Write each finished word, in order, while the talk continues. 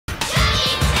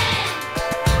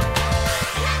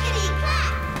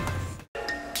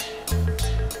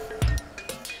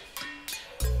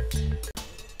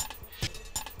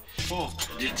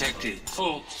detected.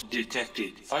 Fault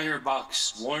detected.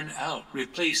 Firebox worn out.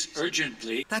 Replace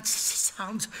urgently. That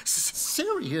sounds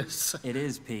serious. It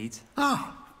is, Pete.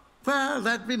 Oh, well,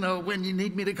 let me know when you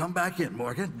need me to come back in,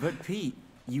 Morgan. But Pete,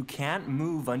 you can't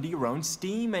move under your own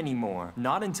steam anymore.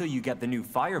 Not until you get the new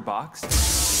Firebox.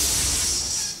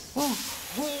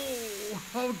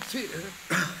 Oh dear.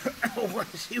 Oh, I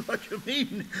see what you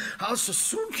mean. How so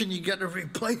soon can you get a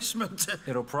replacement?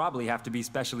 It'll probably have to be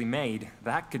specially made.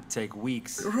 That could take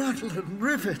weeks. Rattling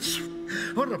rivets.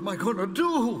 What am I gonna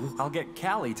do? I'll get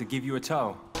Callie to give you a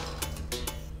tow.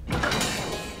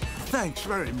 Thanks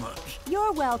very much.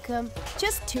 You're welcome.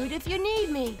 Just toot if you need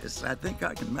me. Yes, I think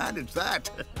I can manage that.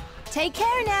 Take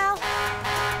care now.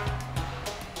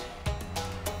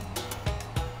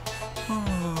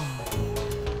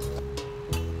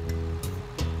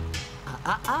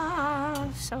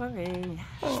 Sorry.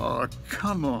 Oh,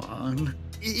 come on.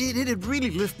 It'd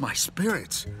really lift my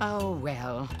spirits. Oh,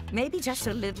 well, maybe just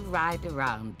a little ride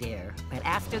around, dear. But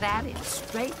after that, it's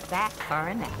straight back for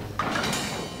a nap.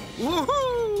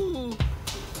 Woohoo!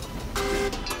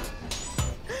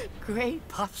 Great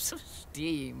puffs of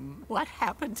steam. What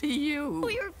happened to you?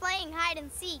 We were playing hide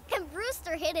and seek, and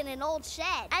Brewster hid in an old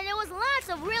shed. And there was lots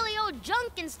of really old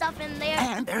junk and stuff in there.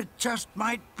 And there just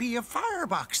might be a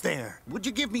firebox there. Would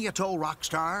you give me a tow,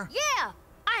 Rockstar? Yeah,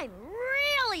 I'm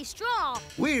really strong.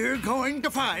 We're going to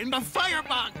find a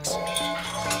firebox.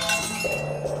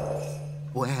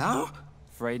 Well?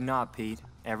 Afraid not, Pete.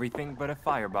 Everything but a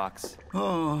Firebox.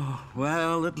 Oh,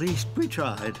 well, at least we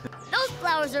tried. Those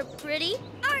flowers are pretty,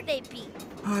 aren't they, Pete?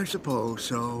 I suppose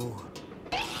so.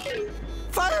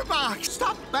 Firebox!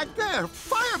 Stop back there!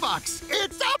 Firebox!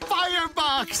 It's a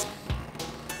firebox!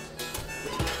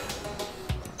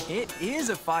 It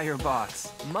is a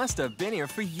Firebox. Must have been here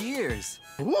for years.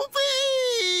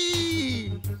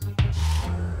 Whoopee!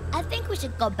 I think we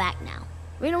should go back now.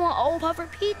 We don't want old Puffer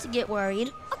Pete to get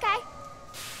worried. Okay.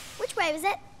 Which way was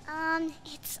it? I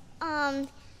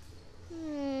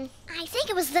think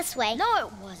it was this way. No,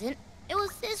 it wasn't. It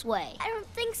was this way. I don't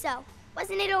think so.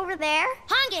 Wasn't it over there?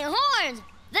 Honking horns!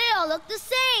 They all look the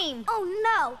same. Oh,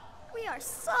 no. We are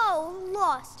so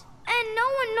lost. And no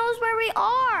one knows where we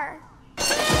are.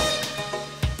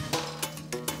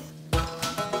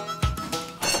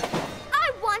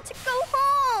 I want to go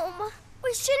home.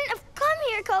 We shouldn't have come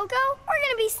here, Koko. We're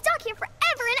gonna be stuck here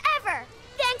forever and ever.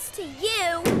 Thanks to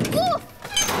you. Woof!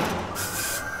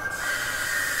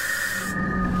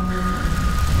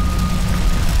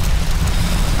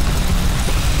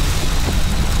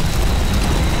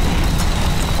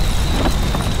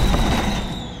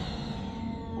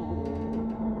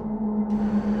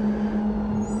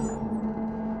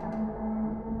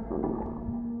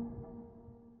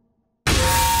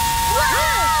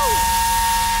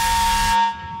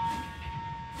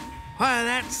 Why,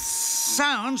 that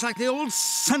sounds like the old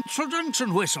Central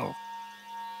Junction whistle.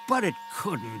 But it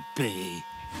couldn't be.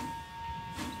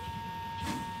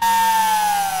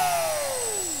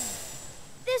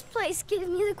 This place gives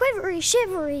me the quivery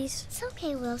shiveries. It's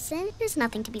okay, Wilson. There's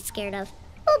nothing to be scared of.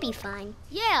 We'll be fine.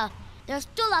 Yeah, there's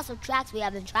still lots of tracks we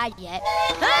haven't tried yet.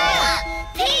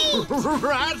 Pete!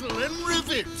 Rattling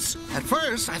rivets. At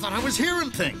first, I thought I was hearing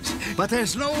things. But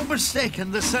there's no mistaking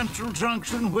the Central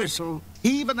Junction whistle,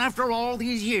 even after all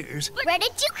these years. Where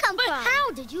did you come from?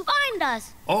 How did you find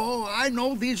us? Oh, I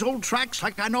know these old tracks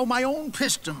like I know my own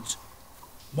pistons.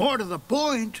 More to the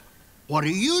point, what are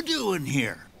you doing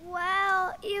here?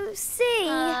 Well, you see...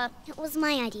 it was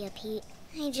my idea, Pete.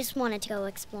 I just wanted to go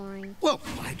exploring. Well,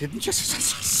 why didn't you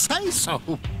say so?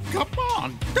 Come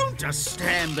on, don't just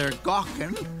stand there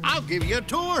gawking. I'll give you a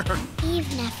tour.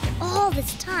 Even after all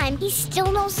this time, he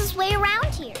still knows his way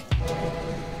around here.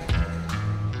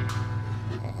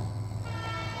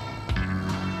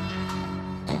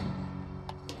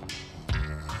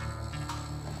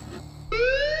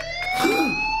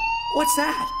 What's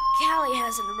that? Callie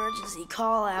has an emergency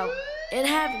call out. It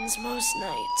happens most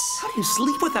nights. How do you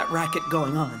sleep with that racket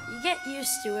going on? You get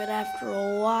used to it after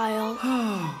a while.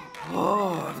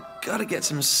 I've got to get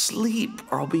some sleep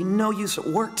or I'll be no use at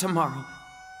work tomorrow.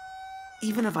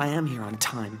 Even if I am here on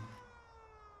time.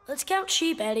 Let's count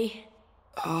sheep, Eddie.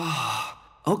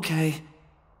 Okay.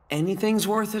 Anything's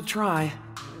worth a try.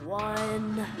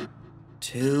 1,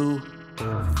 2,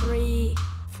 3,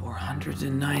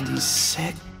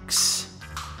 496.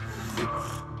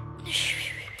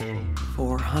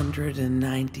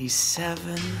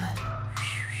 497.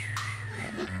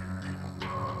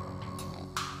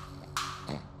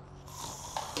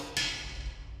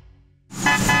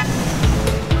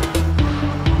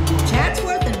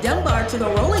 Chatsworth and Dunbar to the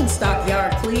rolling stock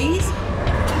yard, please.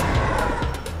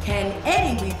 Can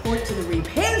Eddie report to the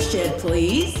repair ship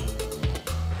please.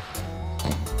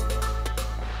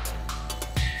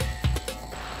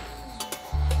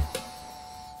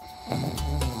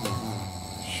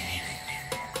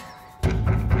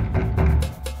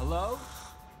 Hello?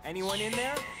 Anyone in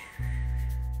there?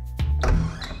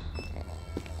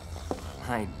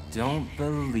 I don't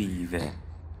believe it.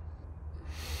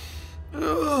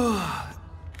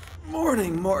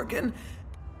 Morning, Morgan.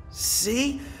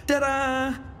 See?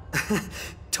 Ta-da!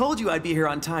 Told you I'd be here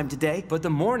on time today. But the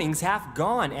morning's half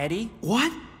gone, Eddie.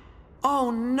 What?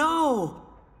 Oh, no!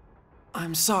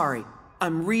 I'm sorry.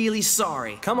 I'm really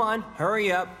sorry. Come on,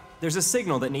 hurry up. There's a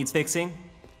signal that needs fixing.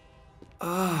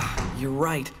 You're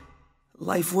right.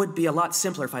 Life would be a lot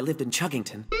simpler if I lived in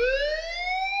Chuggington.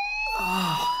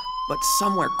 But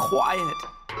somewhere quiet.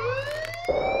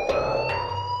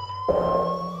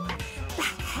 The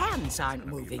hands aren't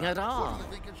moving at all.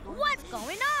 What's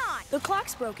going on? The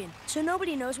clock's broken, so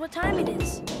nobody knows what time it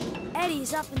is.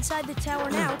 Eddie's up inside the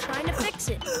tower now trying to fix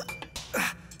it.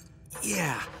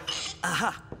 Yeah.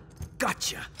 Aha.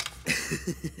 Gotcha.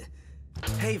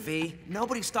 Hey, V.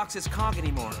 Nobody stocks his cog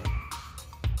anymore.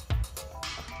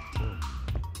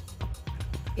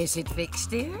 Is it fixed,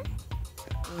 dear?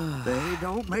 They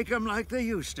don't make them like they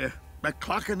used to. The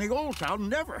clock in the old town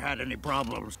never had any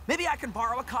problems. Maybe I can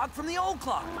borrow a cog from the old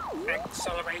clock.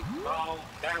 Accelerate, ball,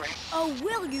 bearing. Oh,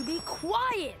 will you be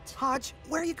quiet? Hodge,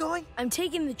 where are you going? I'm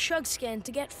taking the chug scan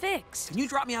to get fixed. Can you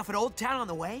drop me off at Old Town on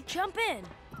the way? Jump in.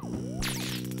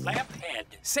 Lamp head.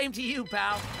 Same to you,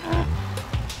 pal.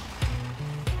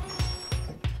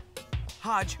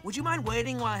 Hodge, would you mind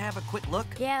waiting while I have a quick look?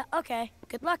 Yeah, okay.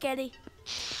 Good luck, Eddie.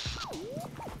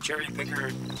 Cherry picker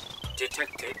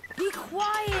detected. Be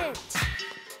quiet.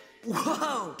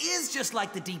 Whoa! Is just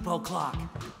like the depot clock.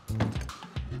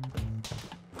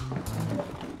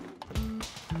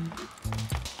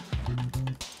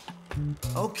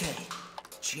 Okay.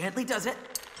 Gently does it.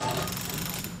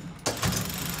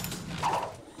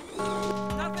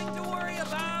 Nothing to worry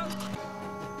about.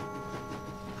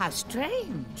 How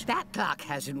strange. That clock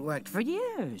hasn't worked for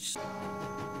years.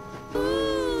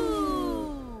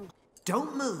 Ooh.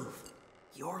 Don't move.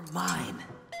 You're mine.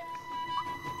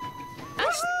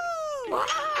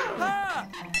 Ah!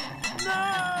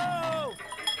 No!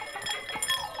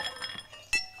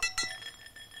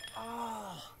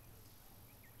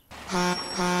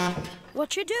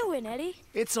 What you doing, Eddie?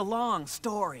 It's a long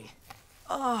story.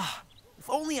 If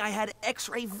only I had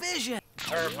X-ray vision.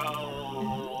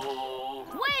 Turbo.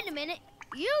 Wait a minute.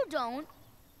 You don't,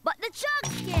 but the chug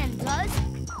scan does.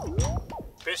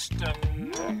 Piston.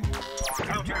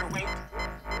 Counterweight.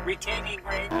 Retaining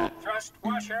ring. Thrust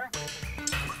washer.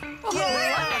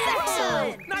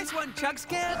 Yeah! Nice one, Chug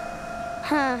Scan.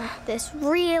 This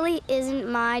really isn't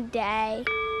my day.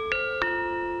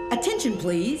 Attention,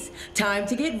 please. Time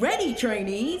to get ready,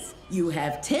 trainees. You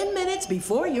have 10 minutes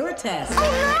before your test. Oh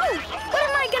no! What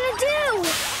am I gonna do?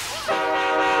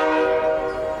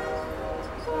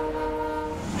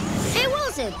 Hey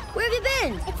Wilson, where have you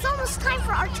been? It's almost time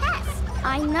for our test.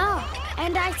 I know,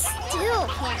 and I still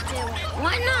can't do it.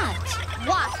 Why not?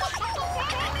 Watch.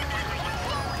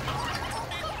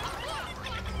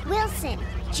 Wilson,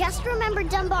 just remember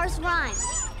Dunbar's rhyme.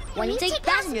 When you take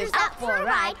passengers out for a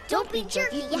ride, don't be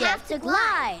jerky, you have to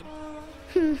glide.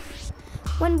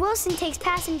 When Wilson takes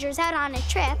passengers out on a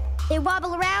trip, they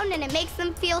wobble around and it makes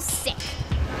them feel sick.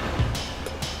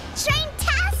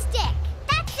 Train-tastic!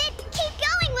 That's it! Keep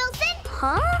going, Wilson!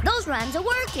 Huh? Those rhymes are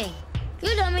working.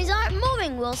 Your dummies aren't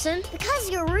moving, Wilson. Because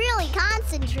you're really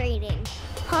concentrating.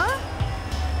 Huh?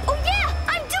 Oh yeah!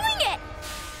 I'm doing it!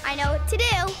 I know what to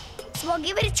do, so I'll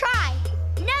give it a try.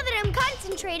 Now that I'm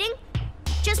concentrating,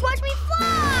 just watch me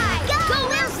fly! Go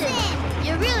Wilson!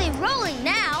 You're really rolling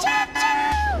now.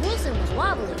 Choo-choo! Wilson was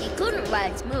wobbling. He couldn't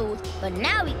ride smooth, but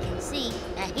now he can see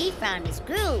that he found his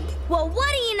groove. Well,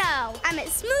 what do you know? I'm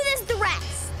as smooth as the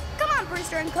rest. Come on,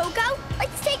 Brewster and Koko.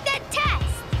 Let's take that test.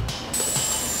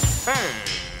 And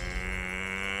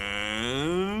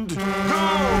go!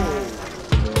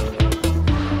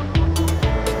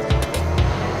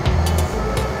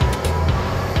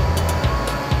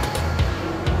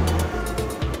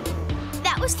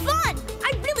 That was fun!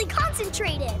 I really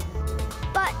concentrated.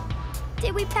 But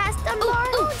did we pass Dunbar?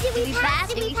 Oh, did we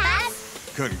pass? Did we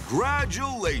pass?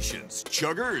 Congratulations,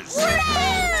 Chuggers!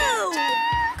 Woo!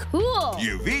 Cool.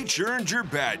 You've each earned your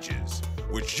badges,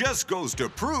 which just goes to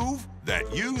prove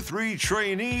that you three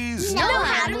trainees know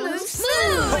how to move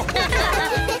smooth.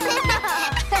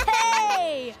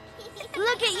 Hey!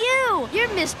 Look at you! You're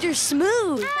Mr.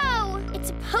 Smooth. Oh, it's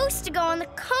supposed to go on the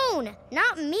cone,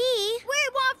 not me. We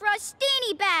want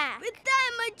Frostini back. But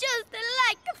I'm just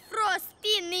like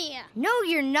Frosty me. No,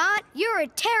 you're not. You're a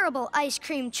terrible ice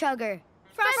cream chugger.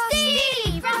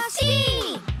 Frostini!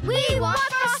 Frostini! We want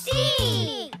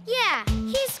Frostini! Yeah,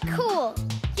 he's cool.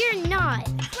 You're not.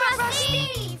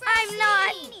 Frostini! I'm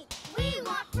not. We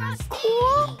want Frostini!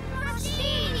 Cool?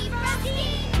 Frostini! Frostini!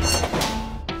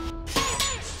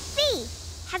 Fee,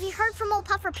 have you heard from old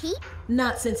Puffer Pete?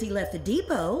 Not since he left the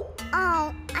depot.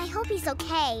 Oh, I hope he's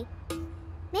okay.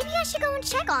 Maybe I should go and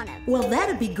check on him. Well,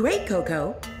 that'd be great,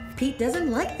 Koko. Pete doesn't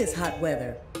like this hot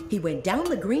weather. He went down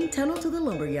the green tunnel to the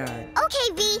lumberyard.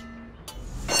 Okay, V.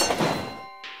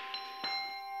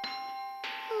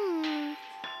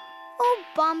 Oh,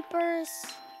 bumpers.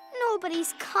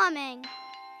 Nobody's coming.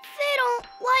 They don't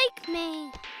like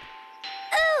me.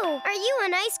 Ooh, are you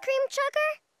an ice cream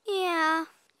chugger? Yeah.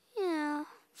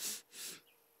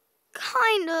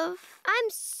 Kind of. I'm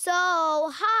so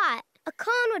hot. A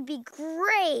cone would be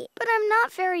great, but I'm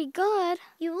not very good.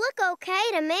 You look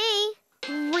okay to me.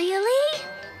 Really?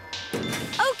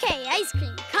 Okay, ice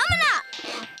cream coming up.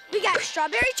 We got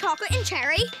strawberry, chocolate, and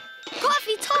cherry.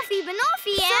 Coffee, toffee,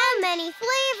 banoffee, and... So many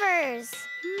flavors.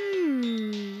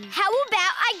 How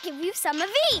about I give you some of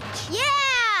each?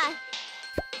 Yeah!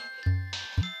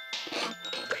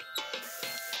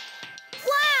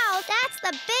 Wow, that's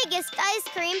the biggest ice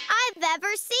cream I've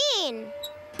ever seen.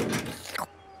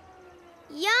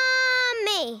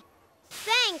 Yummy!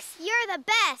 Thanks, you're the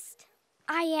best.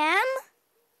 I am?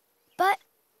 But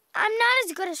I'm not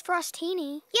as good as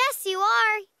Frostini. Yes, you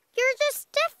are. You're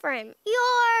just different.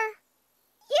 You're...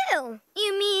 you.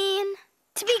 You mean...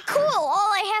 to be cool,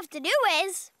 all I have to do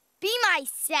is... be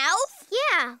myself?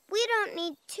 Yeah, we don't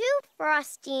need 2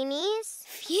 Frostinis.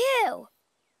 Phew.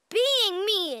 Being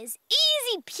me is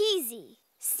easy peasy.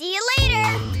 See you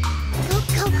later. Go,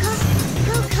 go, go.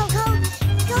 Go, go, go.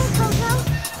 Go, go, go.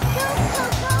 Go, go,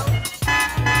 go.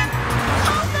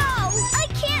 Koko! I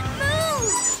can't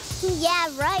move! Yeah,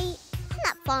 right. I'm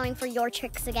not falling for your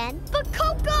tricks again. But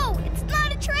Koko, it's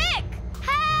not a trick!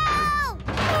 Help!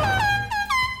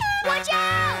 Watch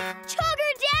out!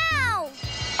 Chugger down!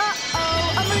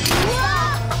 Uh-oh, I'm gonna...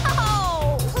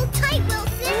 Whoa! Hold tight,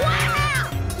 Wilson! Wow!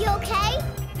 You okay?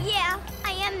 Yeah,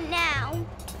 I am now.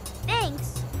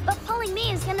 Thanks. But pulling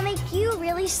me is gonna make you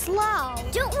really slow.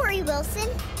 Don't worry, Wilson.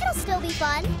 It'll still be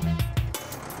fun.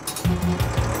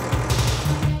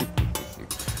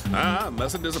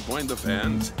 Mustn't disappoint the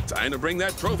fans. Time to bring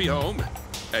that trophy home.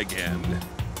 Again.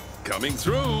 Coming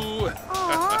through.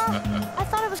 Aw, I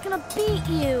thought I was gonna beat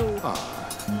you.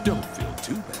 Don't feel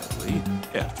too badly.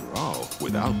 After all,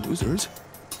 without losers,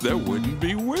 there wouldn't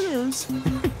be winners.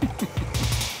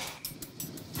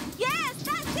 Yes,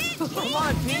 that's it! Come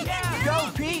on, Pete. Go,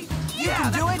 Pete. You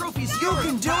can do it. You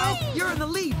can do it. You're in the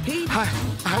lead, Pete. What?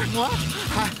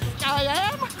 I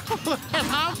am?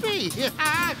 How me?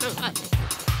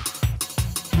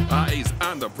 Eyes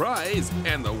on the prize,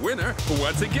 and the winner,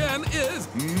 once again, is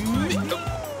me.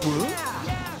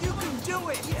 Yeah, you can do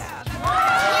it. Yeah.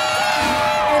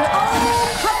 And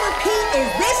old Puffer Pete is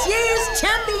this year's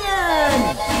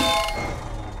champion!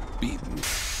 Beaten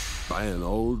by an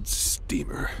old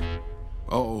steamer.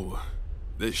 Oh,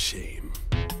 the shame.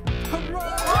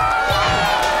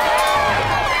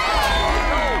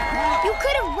 You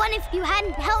could have won if you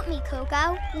hadn't helped me,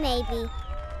 Koko. Maybe.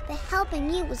 The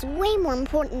helping you was way more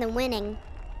important than winning.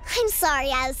 I'm sorry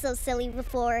I was so silly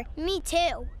before. Me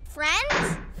too.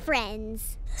 Friends?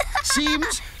 Friends.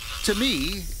 Seems to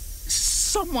me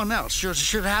someone else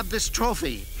should have this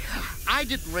trophy. I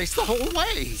didn't race the whole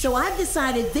way. So I've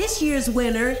decided this year's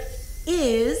winner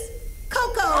is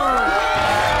Koko!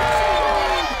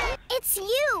 It's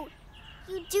you!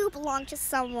 You do belong to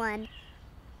someone.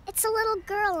 It's a little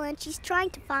girl and she's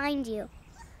trying to find you.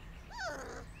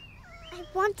 I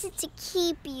wanted to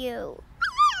keep you.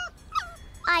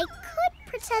 I could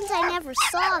pretend I never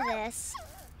saw this.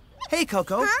 Hey,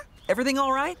 Koko. Huh? Everything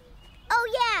all right? Oh,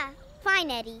 yeah. Fine,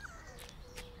 Eddie.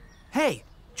 Hey,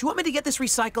 do you want me to get this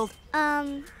recycled?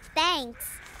 Thanks.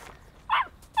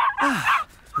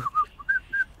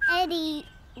 Eddie,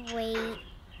 wait.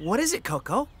 What is it,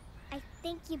 Koko? I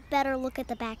think you better look at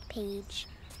the back page.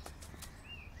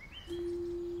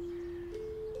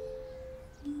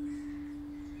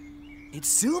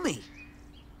 It's Zumi.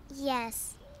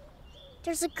 Yes.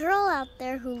 There's a girl out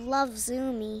there who loves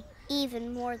Zumi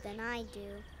even more than I do.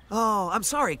 Oh, I'm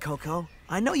sorry, Koko.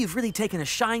 I know you've really taken a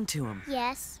shine to him.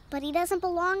 Yes, but he doesn't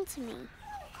belong to me.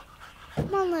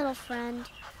 Come on, little friend.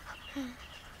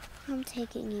 I'm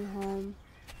taking you home.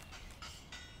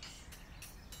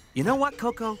 You know what,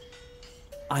 Koko?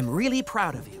 I'm really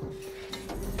proud of you.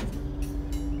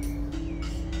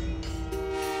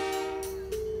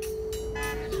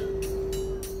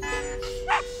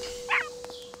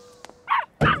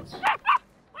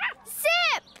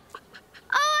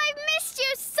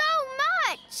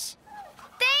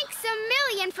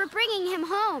 him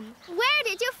home. Where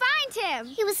did you find him?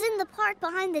 He was in the park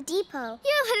behind the depot.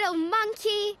 You little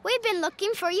monkey. We've been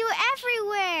looking for you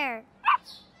everywhere.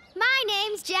 My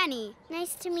name's Jenny.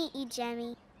 Nice to meet you,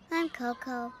 Jenny. I'm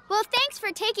Koko. Well, thanks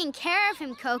for taking care of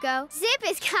him, Koko. Zip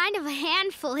is kind of a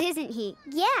handful, isn't he?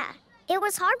 Yeah. It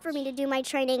was hard for me to do my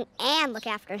training and look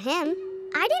after him.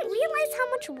 I didn't realize how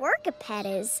much work a pet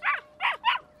is.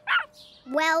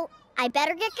 Well, I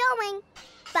better get going.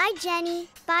 Bye, Jenny.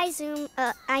 Bye, Zoom.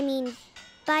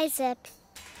 Bye, Zip.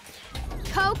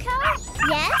 Koko?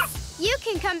 Yes? You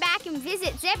can come back and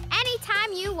visit Zip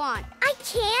anytime you want. I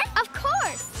can? Of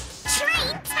course.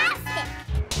 Train-tastic.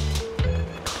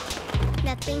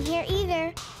 Nothing here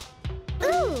either.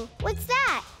 Ooh, what's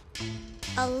that?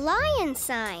 A lion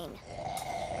sign.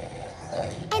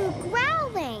 And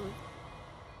growling.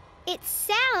 It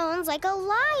sounds like a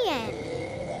lion.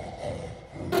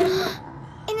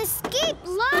 An escaped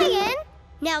lion?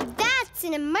 Now that's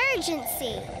an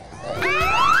emergency.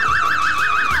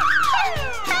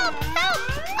 Help! Help!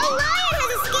 A lion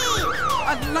has escaped!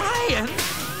 A lion?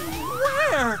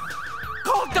 Where?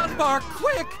 Call Dunbar,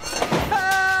 quick!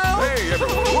 Help! Hey,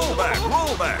 everyone, roll back,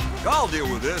 roll back. I'll deal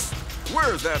with this.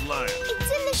 Where's that lion?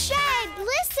 It's in the shed.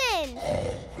 Listen.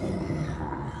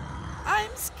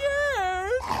 I'm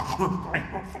scared.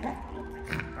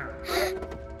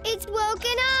 It's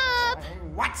woken up.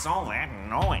 What's all that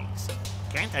noise?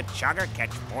 Can't a chugger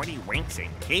catch 40 winks in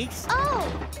peace? Oh,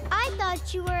 I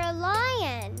thought you were a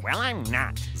lion. Well, I'm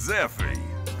not. Zeffy.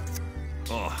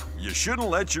 Oh, you shouldn't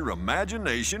let your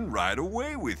imagination ride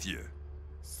away with you.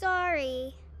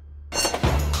 Sorry.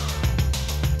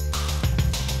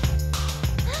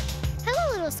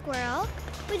 Hello, little squirrel.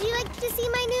 Would you like to see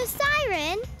my new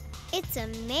siren? It's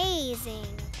amazing.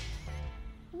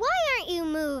 Why aren't you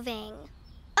moving?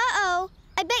 Uh-oh.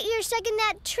 I bet you're stuck in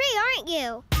that tree, aren't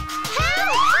you?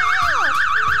 Help!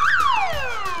 Help!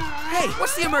 Hey,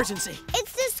 what's the emergency?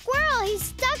 It's the squirrel. He's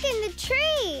stuck in the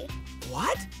tree.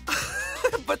 What?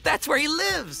 But that's where he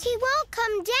lives. He won't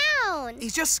come down.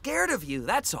 He's just scared of you,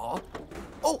 that's all.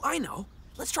 Oh, I know.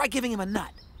 Let's try giving him a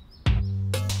nut.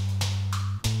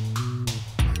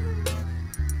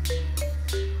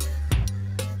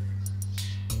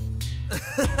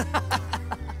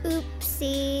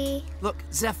 Oopsie. Look,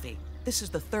 Zeffy, this is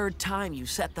the third time you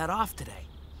set that off today.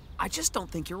 I just don't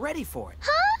think you're ready for it.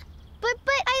 Huh? But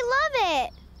I love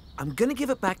it. I'm gonna give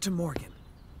it back to Morgan,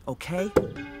 okay?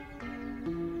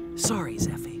 Sorry,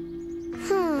 Zeffy.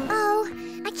 Oh,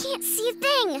 I can't see a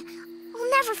thing. We'll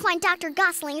never find Dr.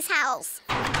 Gosling's house.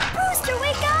 Brewster,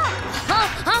 wake up!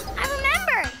 Huh? I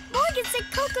remember. Morgan said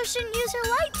Koko shouldn't use her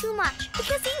light too much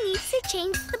because he needs to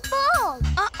change the bulb.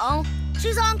 Uh-oh.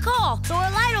 She's on call, so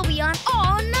her light will be on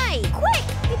all night. Quick!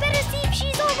 We better see if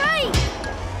she's all right.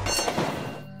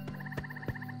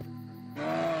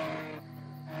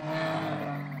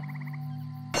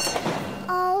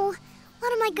 Oh,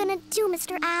 what am I gonna do,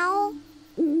 Mr. Owl?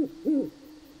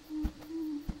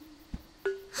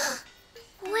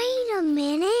 Wait a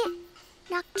minute.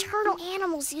 Nocturnal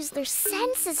animals use their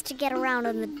senses to get around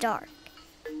in the dark.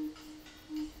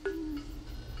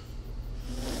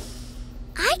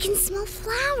 I can smell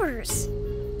flowers.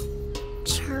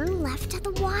 Turn left at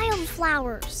the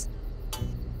wildflowers.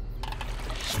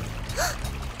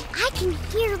 I can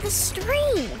hear the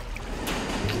stream.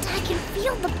 And I can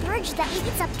feel the bridge that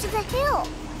leads up to the hill.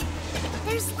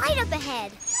 There's light up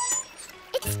ahead.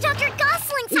 It's Dr.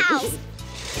 Gosling's house.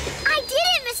 I did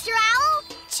it, Mr. Owl.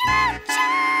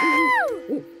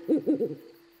 Choo-choo!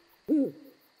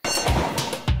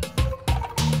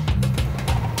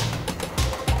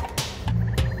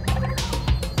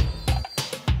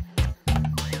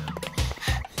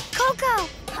 Koko,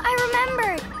 I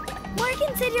remembered.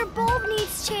 Morgan said your bulb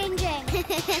needs changing.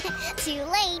 Too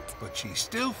late. But she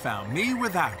still found me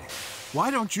without it. Why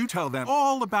don't you tell them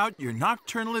all about your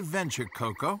nocturnal adventure,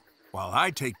 Koko, while I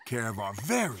take care of our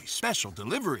very special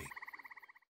delivery?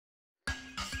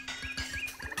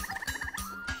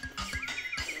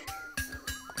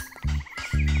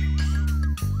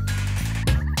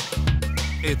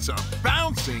 It's a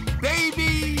bouncing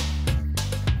baby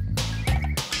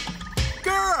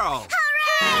girl!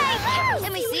 Hooray!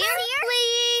 Let me see her,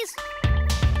 please.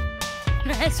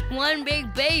 That's one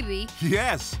big baby.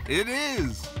 Yes, it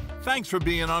is. Thanks for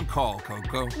being on call,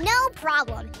 Koko. No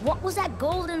problem. What was that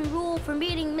golden rule for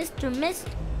meeting Mr. Mist?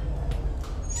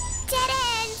 Dead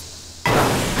end!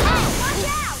 Oh, watch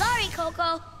out! Sorry,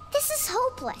 Koko. This is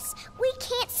hopeless. We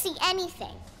can't see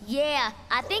anything. Yeah,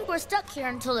 I think we're stuck here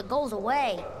until it goes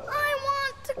away. I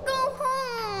want to go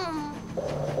home.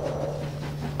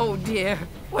 Oh dear,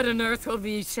 what on earth will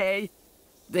we say?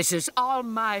 This is all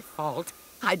my fault.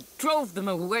 I drove them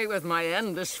away with my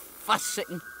endless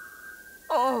fussing.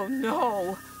 Oh,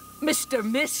 no. Mr.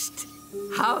 Mist.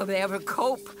 How'll they ever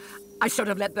cope? I should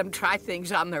have let them try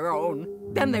things on their own.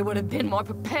 Then they would have been more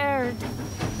prepared.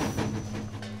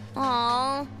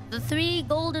 Aw, the 3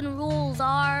 golden rules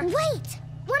are... Wait!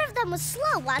 One of them was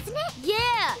slow, wasn't it?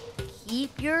 Yeah!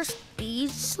 Keep your speed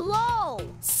slow.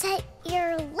 Set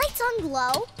your lights on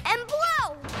glow and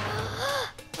blow!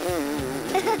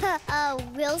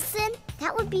 Wilson,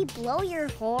 that would be blow your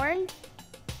horn.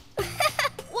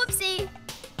 Whoopsie.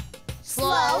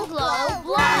 Slow, glow,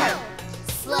 blow.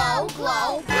 Slow,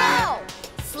 glow, blow.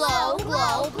 Slow,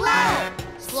 glow, blow.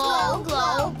 Slow,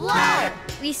 glow, blow.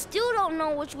 We still don't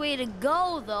know which way to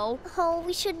go, though. Oh,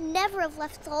 we should never have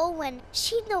left Olwen.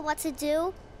 She'd know what to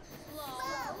do.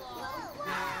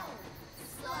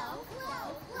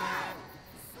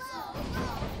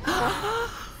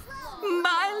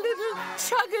 My little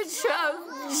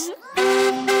Chugger-chugs.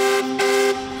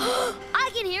 I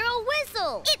can hear a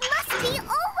whistle. It must be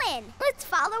Owen. Let's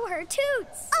follow her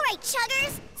toots. All right,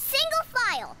 Chuggers, single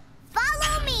file.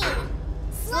 Follow me.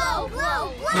 Slow,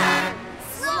 glow, blow.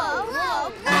 Slow,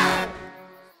 glow, blow.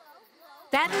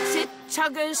 That's it,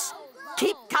 Chuggers.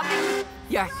 Keep coming.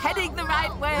 You're heading the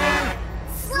right way.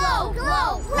 Slow,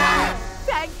 glow, blow.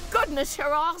 Thank goodness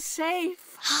you're all safe.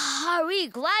 Are we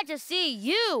glad to see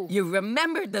you? You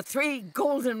remembered the 3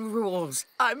 golden rules.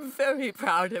 I'm very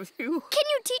proud of you. Can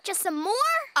you teach us some more?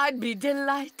 I'd be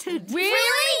delighted.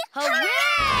 Really?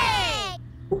 Hooray!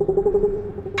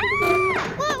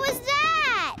 What was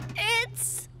that?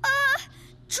 It's a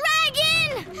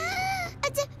dragon!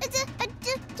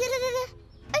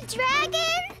 A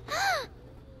dragon?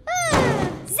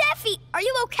 Zeffy, are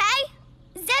you okay?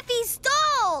 Zeffy's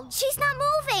stalled! She's not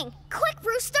moving! Quick,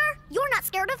 Brewster! You're not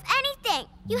scared of anything!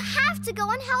 You have to go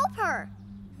and help her!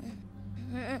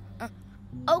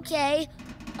 Okay.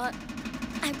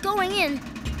 I'm going in.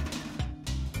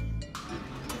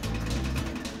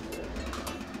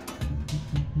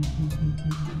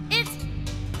 It's...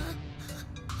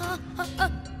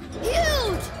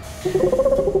 huge!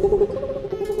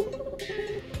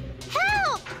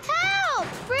 Help! Help!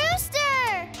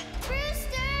 Brewster!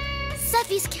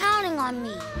 Zeffy's counting on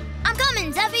me. I'm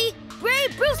coming, Zeffy!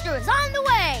 Brave Brewster is on the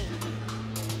way!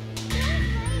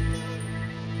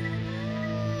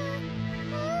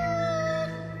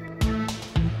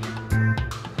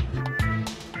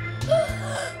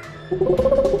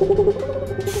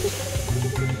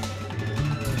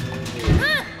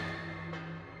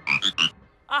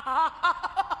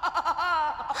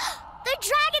 The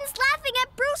dragon's laughing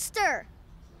at Brewster!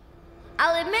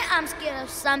 I'll admit I'm scared of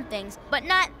some things, but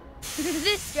not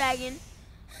this dragon.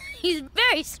 He's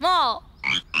very small.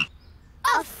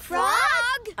 A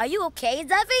frog? Are you okay,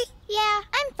 Zeffy? Yeah,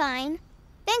 I'm fine.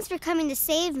 Thanks for coming to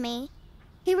save me.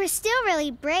 You were still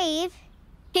really brave,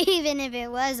 even if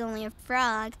it was only a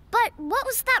frog. But what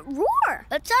was that roar?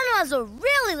 The tunnel has a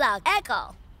really loud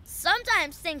echo.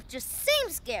 Sometimes things just seem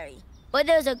scary, but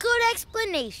there's a good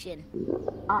explanation.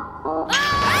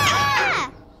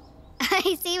 Ah!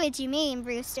 I see what you mean,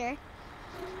 Brewster.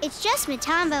 It's just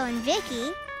Matambo and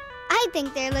Vicky. I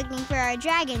think they're looking for our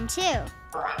dragon, too.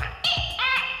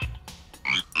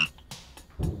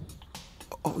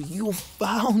 Oh, you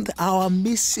found our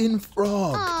missing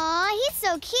frog. Aw, he's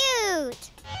so cute.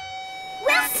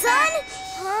 Wilson!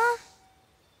 Huh?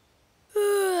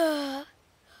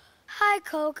 Hi,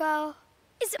 Koko.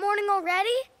 Is it morning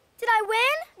already? Did I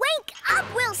win? Wake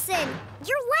up, Wilson!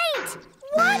 You're late!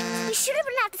 What? You should have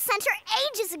been at the center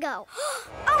ages ago.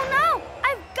 Oh, no!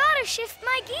 I've got to shift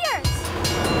my gears.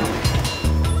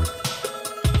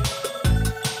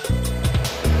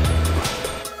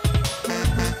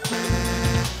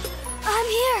 I'm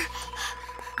here.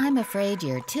 I'm afraid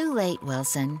you're too late,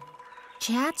 Wilson.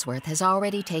 Chatsworth has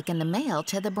already taken the mail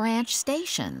to the branch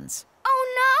stations.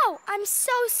 Oh, no! I'm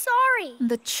so sorry.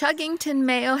 The Chuggington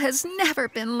mail has never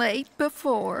been late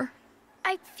before.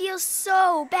 I feel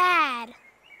so bad.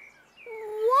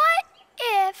 What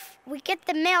if we get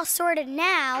the mail sorted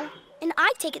now and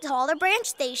I take it to all the branch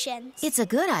stations? It's a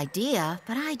good idea,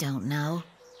 but I don't know.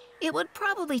 It would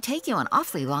probably take you an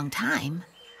awfully long time.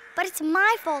 But it's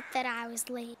my fault that I was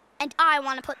late, and I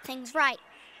want to put things right.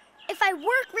 If I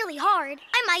work really hard,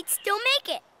 I might still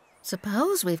make it.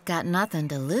 Suppose we've got nothing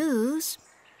to lose.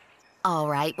 All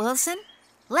right, Wilson,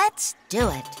 let's do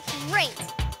it. Great.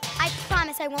 I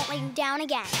promise I won't let you down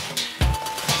again.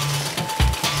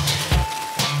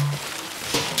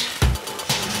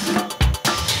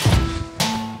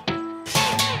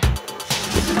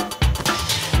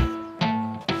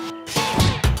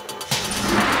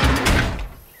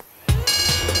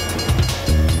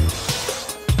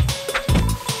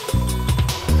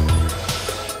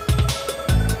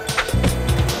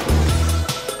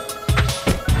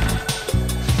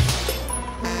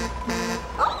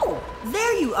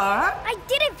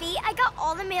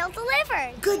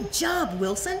 covered. Good job,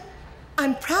 Wilson.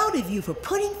 I'm proud of you for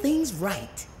putting things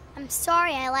right. I'm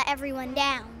sorry I let everyone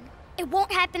down. It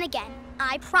won't happen again,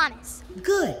 I promise.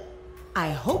 Good. I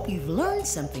hope you've learned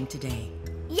something today.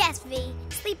 Yes, V.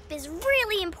 Sleep is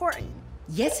really important.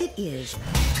 Yes, it is.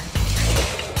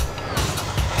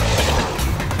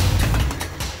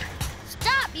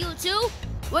 Stop, you two!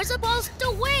 We're supposed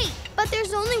to wait! But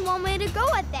there's only one way to go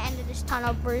at the end of this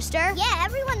tunnel, Brewster. Yeah,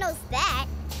 everyone knows that.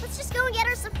 Let's just go and get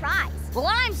our surprise. Well,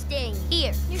 I'm staying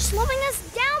here. You're slowing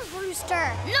us down,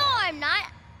 Brewster. No, I'm not.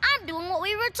 I'm doing what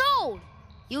we were told.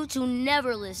 You two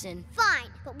never listen. Fine,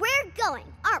 but we're going,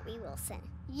 aren't we, Wilson?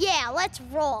 Yeah, let's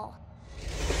roll.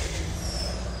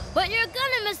 But you're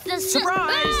gonna miss the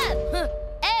surprise!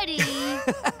 Eddie!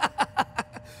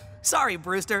 Sorry,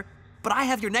 Brewster, but I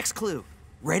have your next clue.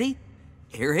 Ready?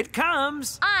 Here it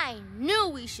comes. I knew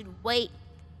we should wait.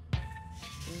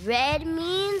 Red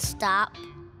means stop.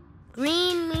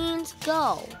 Green means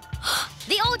go.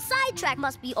 The old sidetrack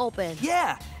must be open.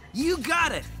 Yeah, you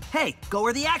got it. Hey, go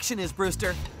where the action is,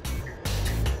 Brewster.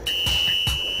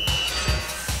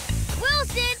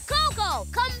 Wilson, Koko,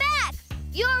 come back!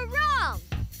 You're wrong!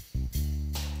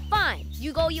 Fine,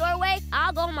 you go your way,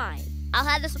 I'll go mine. I'll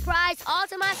have the surprise all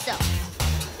to myself.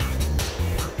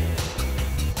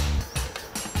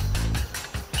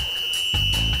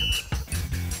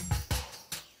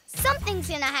 Something's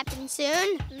gonna happen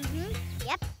soon.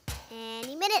 Yep.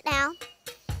 Any minute now.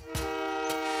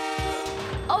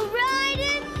 A ride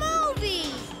in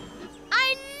movies!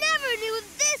 I never knew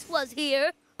this was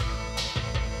here.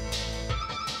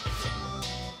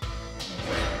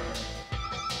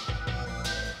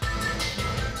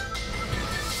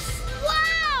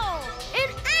 Wow! An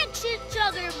action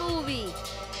Chugger movie!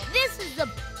 This is the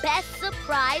best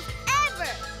surprise ever!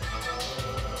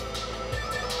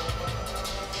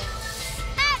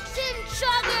 Action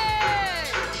Chuggers!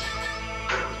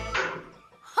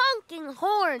 Honking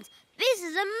horns! This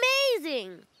is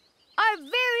amazing! Our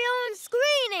very own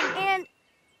screening and...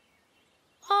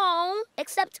 Oh,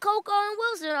 except Koko and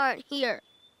Wilson aren't here.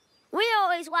 We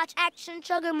always watch action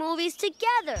Chugger movies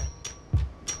together.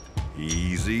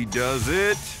 Easy does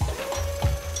it.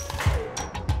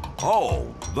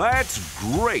 Oh, that's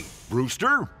great,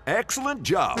 Brewster. Excellent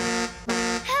job.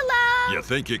 Hello! You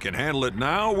think you can handle it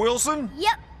now, Wilson?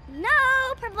 Yep,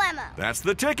 no problemo. That's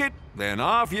the ticket. Then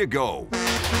off you go.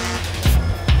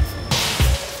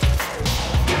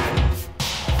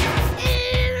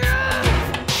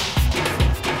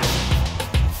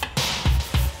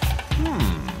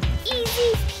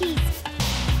 Easy peasy.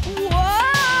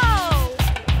 Whoa!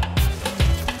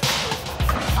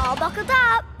 All buckled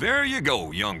up. There you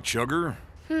go, young Chugger.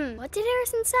 What did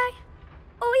Harrison say?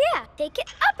 Oh yeah, take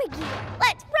it up a gear.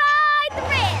 Let's ride the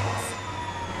rails.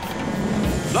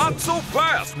 Not so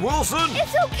fast, Wilson.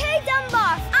 It's okay,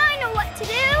 Dunbar. I know what to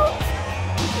do.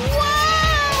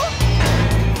 Whoa!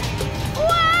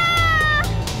 Whoa!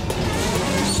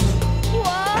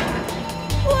 Whoa!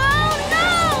 Whoa, no!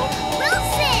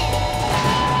 Wilson!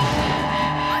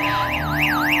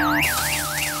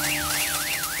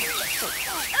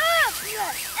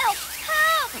 Help!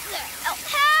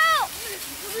 Help!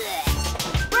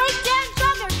 Breakdown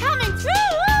Chugger coming through!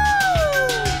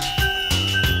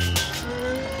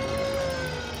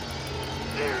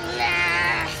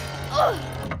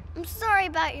 I'm sorry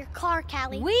about your car,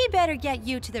 Callie. We better get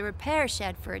you to the repair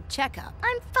shed for a checkup.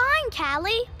 I'm fine,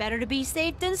 Callie. Better to be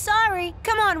safe than sorry.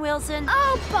 Come on, Wilson.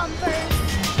 Oh, bumpers.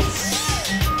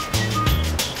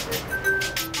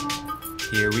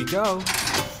 Here we go.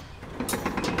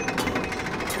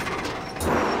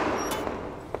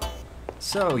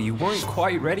 So, you weren't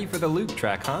quite ready for the loop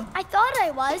track, huh? I thought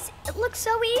I was. It looked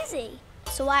so easy.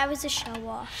 So I was a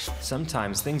show-off.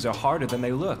 Sometimes things are harder than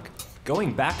they look.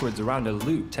 Going backwards around a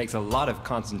loop takes a lot of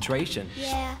concentration.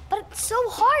 Yeah, but it's so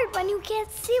hard when you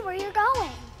can't see where you're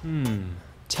going.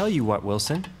 Tell you what,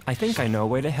 Wilson. I think I know a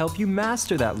way to help you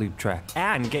master that loop track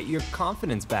and get your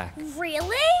confidence back.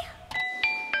 Really?